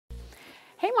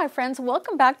Hey my friends,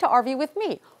 welcome back to RV with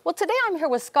me. Well, today I'm here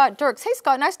with Scott Dirks. Hey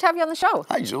Scott, nice to have you on the show.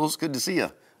 Hi Jules, good to see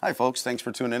you. Hi folks, thanks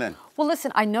for tuning in. Well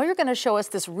listen, I know you're going to show us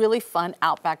this really fun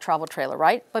Outback travel trailer,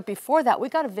 right? But before that, we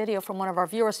got a video from one of our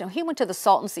viewers. Now, he went to the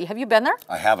Salton Sea. Have you been there?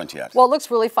 I haven't yet. Well, it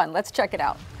looks really fun. Let's check it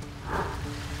out.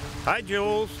 Hi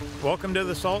Jules, welcome to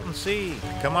the Salton Sea.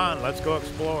 Come on, let's go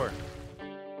explore.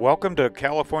 Welcome to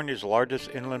California's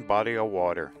largest inland body of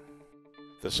water.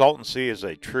 The Salton Sea is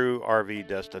a true RV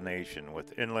destination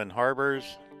with inland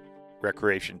harbors,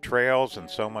 recreation trails, and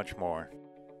so much more.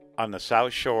 On the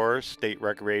South Shore, state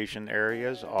recreation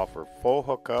areas offer full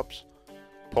hookups,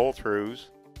 pull-throughs,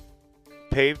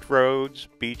 paved roads,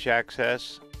 beach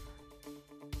access,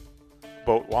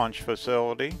 boat launch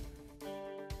facility,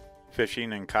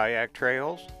 fishing and kayak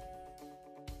trails,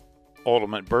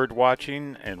 ultimate bird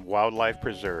watching, and wildlife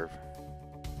preserve.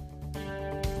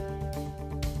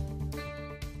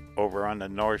 Over on the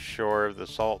North Shore of the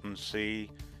Salton Sea,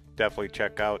 definitely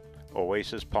check out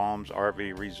Oasis Palms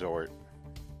RV Resort.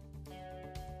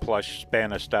 Plush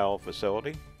Spanish style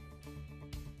facility,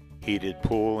 heated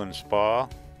pool and spa,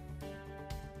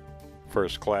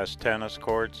 first class tennis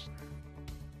courts,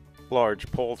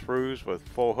 large pull-throughs with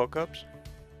full hookups,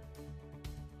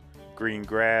 green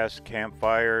grass,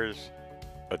 campfires,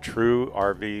 a true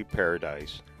RV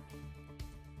paradise.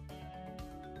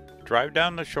 Drive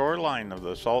down the shoreline of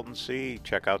the Salton Sea,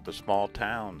 check out the small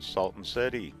town, Salton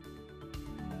City.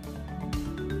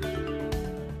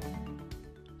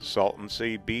 Salton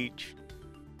Sea Beach.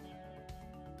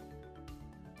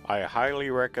 I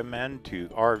highly recommend to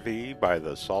RV by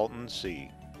the Salton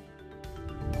Sea.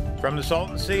 From the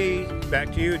Salton Sea,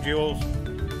 back to you, Jules.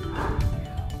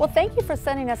 Well, thank you for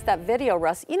sending us that video,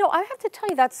 Russ. You know, I have to tell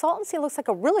you, that Salton Sea looks like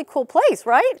a really cool place,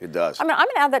 right? It does. I mean, I'm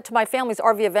going to add that to my family's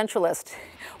RV adventure list.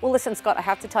 Well, listen, Scott, I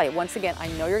have to tell you, once again, I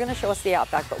know you're going to show us the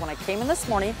Outback, but when I came in this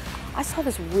morning, I saw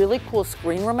this really cool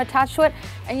screen room attached to it.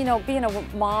 And, you know, being a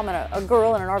mom and a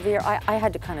girl and an RVer, I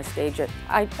had to kind of stage it.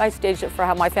 I staged it for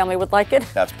how my family would like it.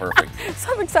 That's perfect.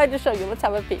 So I'm excited to show you. Let's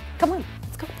have a peek. Come on,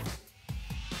 let's go.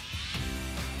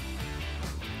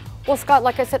 Well, Scott,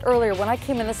 like I said earlier, when I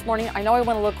came in this morning, I know I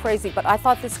went a little crazy, but I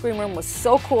thought this screen room was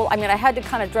so cool. I mean, I had to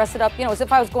kind of dress it up, you know, as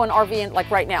if I was going RVing like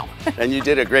right now. And you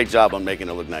did a great job on making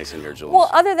it look nice in here, Jules. Well,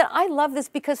 other than, I love this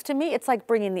because to me, it's like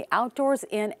bringing the outdoors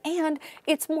in, and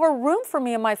it's more room for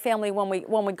me and my family when we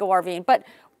go RVing. But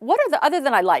what are the, other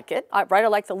than I like it, right, I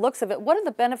like the looks of it, what are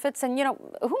the benefits, and you know,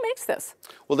 who makes this?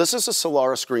 Well, this is a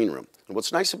Solara screen room. And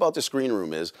what's nice about the screen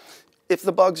room is, if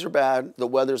the bugs are bad, the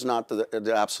weather's not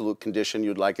the absolute condition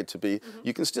you'd like it to be,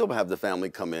 you can still have the family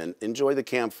come in, enjoy the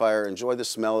campfire, enjoy the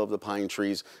smell of the pine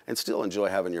trees, and still enjoy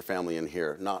having your family in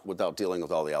here, not without dealing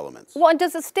with all the elements. Well, and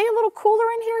does it stay a little cooler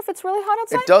in here if it's really hot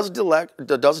outside?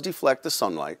 It does deflect the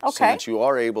sunlight, okay, so that you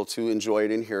are able to enjoy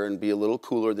it in here and be a little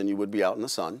cooler than you would be out in the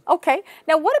sun. Okay.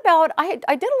 Now, what about, I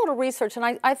did a little research,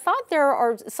 and I thought there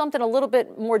are something a little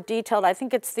bit more detailed. I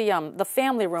think it's the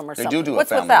family room or something. They do What's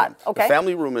a family with that? room. Okay. The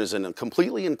family room is in a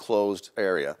completely enclosed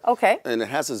area. Okay. And it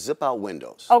has a zip-out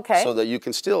windows. Okay. So that you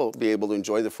can still be able to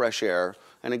enjoy the fresh air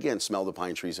and again, smell the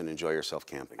pine trees and enjoy yourself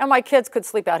camping. And my kids could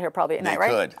sleep out here probably at night,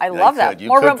 right? Could. I love that.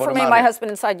 More room for me and my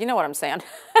husband inside. You know what I'm saying.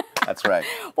 That's right.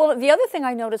 Well, the other thing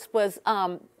I noticed was,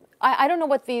 I don't know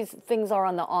what these things are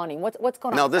on the awning. What's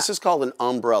going on? Now, this is called an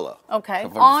umbrella. Okay.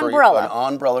 Umbrella.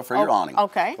 An umbrella for your awning.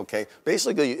 Okay. Okay.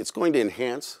 Basically, it's going to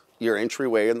enhance your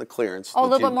entryway and the clearance. Oh, a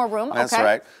little bit more room? That's okay.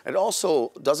 right. It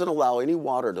also doesn't allow any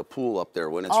water to pool up there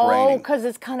when it's raining. raining. Oh, because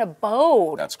it's kind of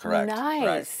bowed. That's correct. Nice.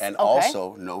 Right. And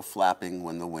also, no flapping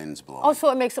when the wind's blowing. Oh,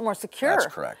 so it makes it more secure. That's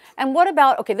correct. And what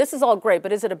about, okay, this is all great,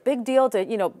 but is it a big deal to,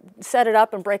 you know, set it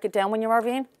up and break it down when you're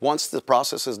RVing? Once the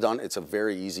process is done, it's a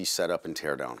very easy setup and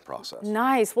tear down process.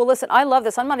 Nice. Well, listen, I love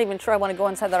this. I'm not even sure I want to go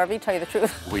inside that RV, tell you the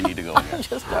truth. We need to go in there. I'm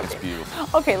just joking. It's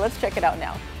beautiful. Okay, let's check it out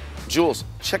now. Jules,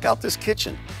 check out this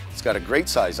kitchen. It's got a great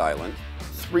size island,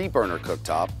 3-burner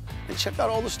cooktop, and check out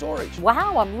all the storage.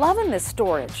 Wow, I'm loving this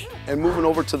storage. And moving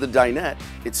over to the dinette,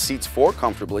 it seats 4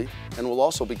 comfortably and will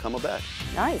also become a bed.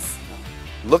 Nice.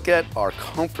 Look at our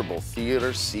comfortable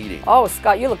theater seating. Oh,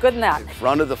 Scott, you look good in that. In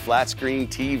front of the flat screen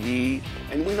TV,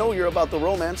 and we know you're about the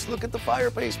romance. Look at the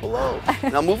fireplace below.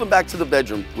 Now moving back to the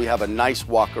bedroom, we have a nice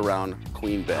walk around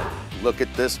queen bed. Look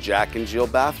at this Jack and Jill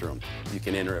bathroom. You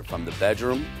can enter it from the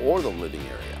bedroom or the living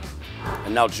area.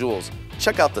 And now Jules,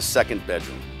 check out the second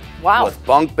bedroom. Wow. With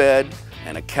bunk bed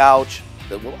and a couch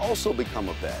that will also become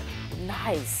a bed.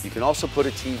 Nice. You can also put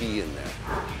a TV in there.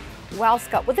 Wow,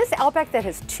 Scott, with this Outback that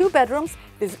has 2 bedrooms,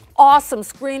 this awesome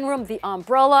screen room, the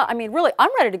umbrella, I mean, really, I'm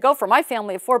ready to go for my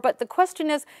family of 4, but the question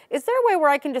is there a way where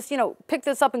I can just, pick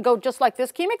this up and go just like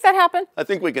this? Can you make that happen? I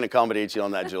think we can accommodate you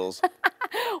on that, Jules.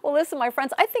 Well, listen, my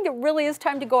friends, I think it really is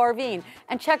time to go RVing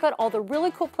and check out all the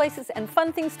really cool places and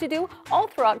fun things to do all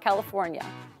throughout California.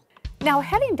 Now,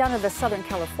 heading down to the Southern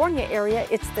California area,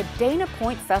 it's the Dana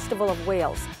Point Festival of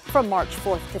Whales from March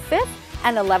 4th to 5th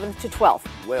and 11th to 12th.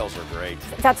 Whales are great.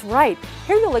 That's right.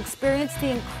 Here you'll experience the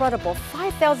incredible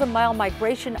 5,000-mile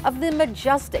migration of the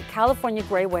majestic California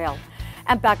gray whale.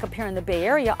 And back up here in the Bay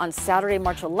Area on Saturday,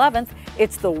 March 11th,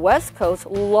 it's the West Coast's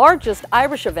largest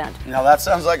Irish event. Now that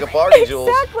sounds like a party, Jules.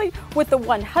 Exactly, with the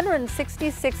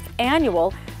 166th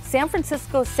annual San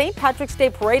Francisco St. Patrick's Day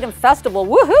Parade and Festival.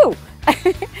 Woohoo!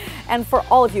 And for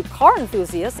all of you car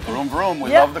enthusiasts, vroom vroom,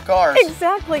 we love the cars.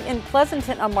 Exactly, in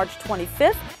Pleasanton on March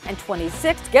 25th and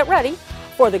 26th, get ready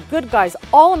for the Good Guys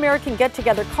All-American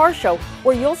Get-Together Car Show,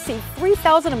 where you'll see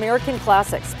 3,000 American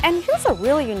classics. And here's a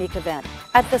really unique event.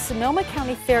 At the Sonoma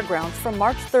County Fairgrounds from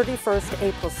March 31st to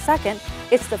April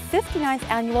 2nd, it's the 59th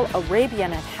annual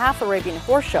Arabian and Half Arabian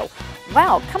Horse Show.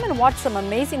 Wow, come and watch some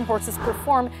amazing horses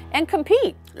perform and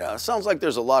compete. Yeah, it sounds like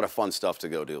there's a lot of fun stuff to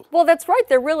go do. Well, that's right,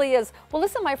 there really is. Well,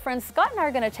 listen, my friends, Scott and I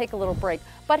are going to take a little break,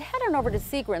 but head on over to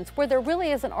Seagram's, where there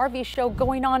really is an RV show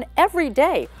going on every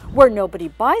day, where nobody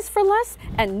buys for less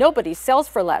and nobody sells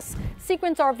for less.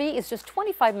 Seagram's RV is just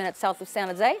 25 minutes south of San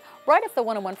Jose, right off the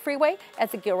 101 freeway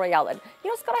at the Gilroy Outlet.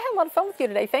 Scott, I had a lot of fun with you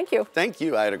today. Thank you. Thank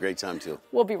you. I had a great time, too.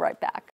 We'll be right back.